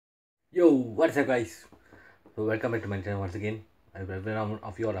Yo, what's up, guys? So, welcome back to my channel once again. I hope everyone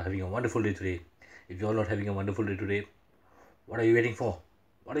of you all are having a wonderful day today. If you're not having a wonderful day today, what are you waiting for?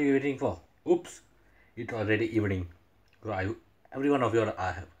 What are you waiting for? Oops, it's already evening. So, every one of you all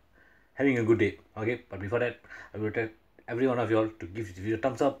are having a good day. Okay, but before that, I will tell every one of you all to give this video a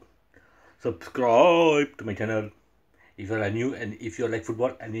thumbs up, subscribe to my channel if you are new, and if you like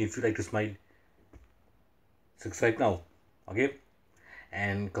football and if you like to smile, subscribe now. Okay,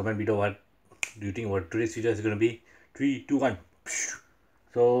 and comment below what do you think about today's video is going to be. 3, 2, 1.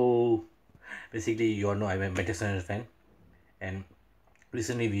 So basically, you all know I'm a Manchester United fan, and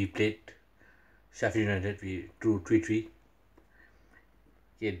recently we played Sheffield United. We drew 3-3.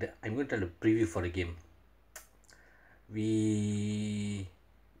 Okay, I'm going to tell a preview for the game. We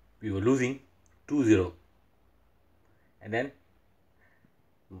were losing 2-0, and then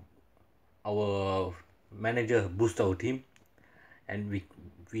our manager boosted our team, and we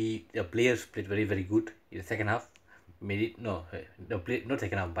the players played very good in the second half. Made it no the play not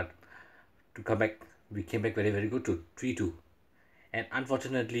second half, but to come back we came back very good to 3-2. And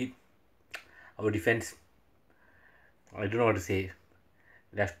unfortunately, our defense, I don't know what to say,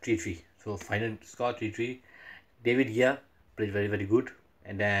 left 3-3. So final score 3-3. David Gia played very good,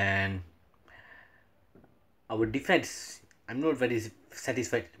 and then our defense, I'm not very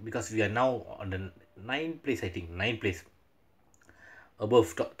satisfied because we are now on the 9th place, I think 9th place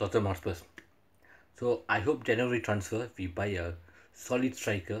above Tottenham Hotspur. So I hope January transfer we buy a solid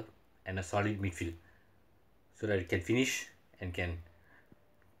striker and a solid midfield so that we can finish and can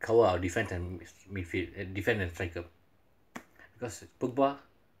cover our defense and midfield, defense and striker. Because Pogba,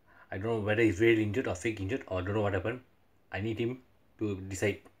 I don't know whether he's really injured or fake injured, or I don't know what happened. I need him to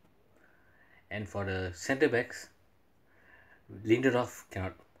decide. And for the centre backs, Lindelof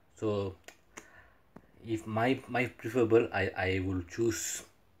cannot. So if my preferable, I will choose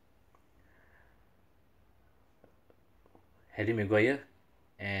Harry Maguire,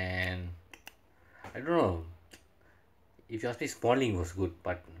 and I don't know. If you ask me, Smalling was good,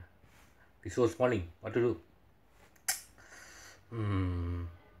 but we saw Smalling. What to do? And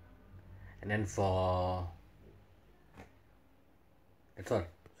then for that's all.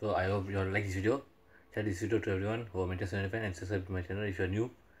 So I hope you all like this video. Share this video to everyone who are Manchester United fan, and subscribe to my channel if you are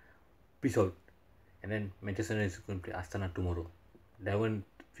new. Peace out. And then Manchester United is going to play Astana tomorrow,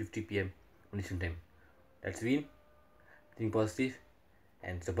 11:50 p.m. Malaysian time. Let's win, think positive,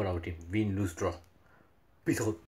 and support our team. Win, lose, draw. Peace out.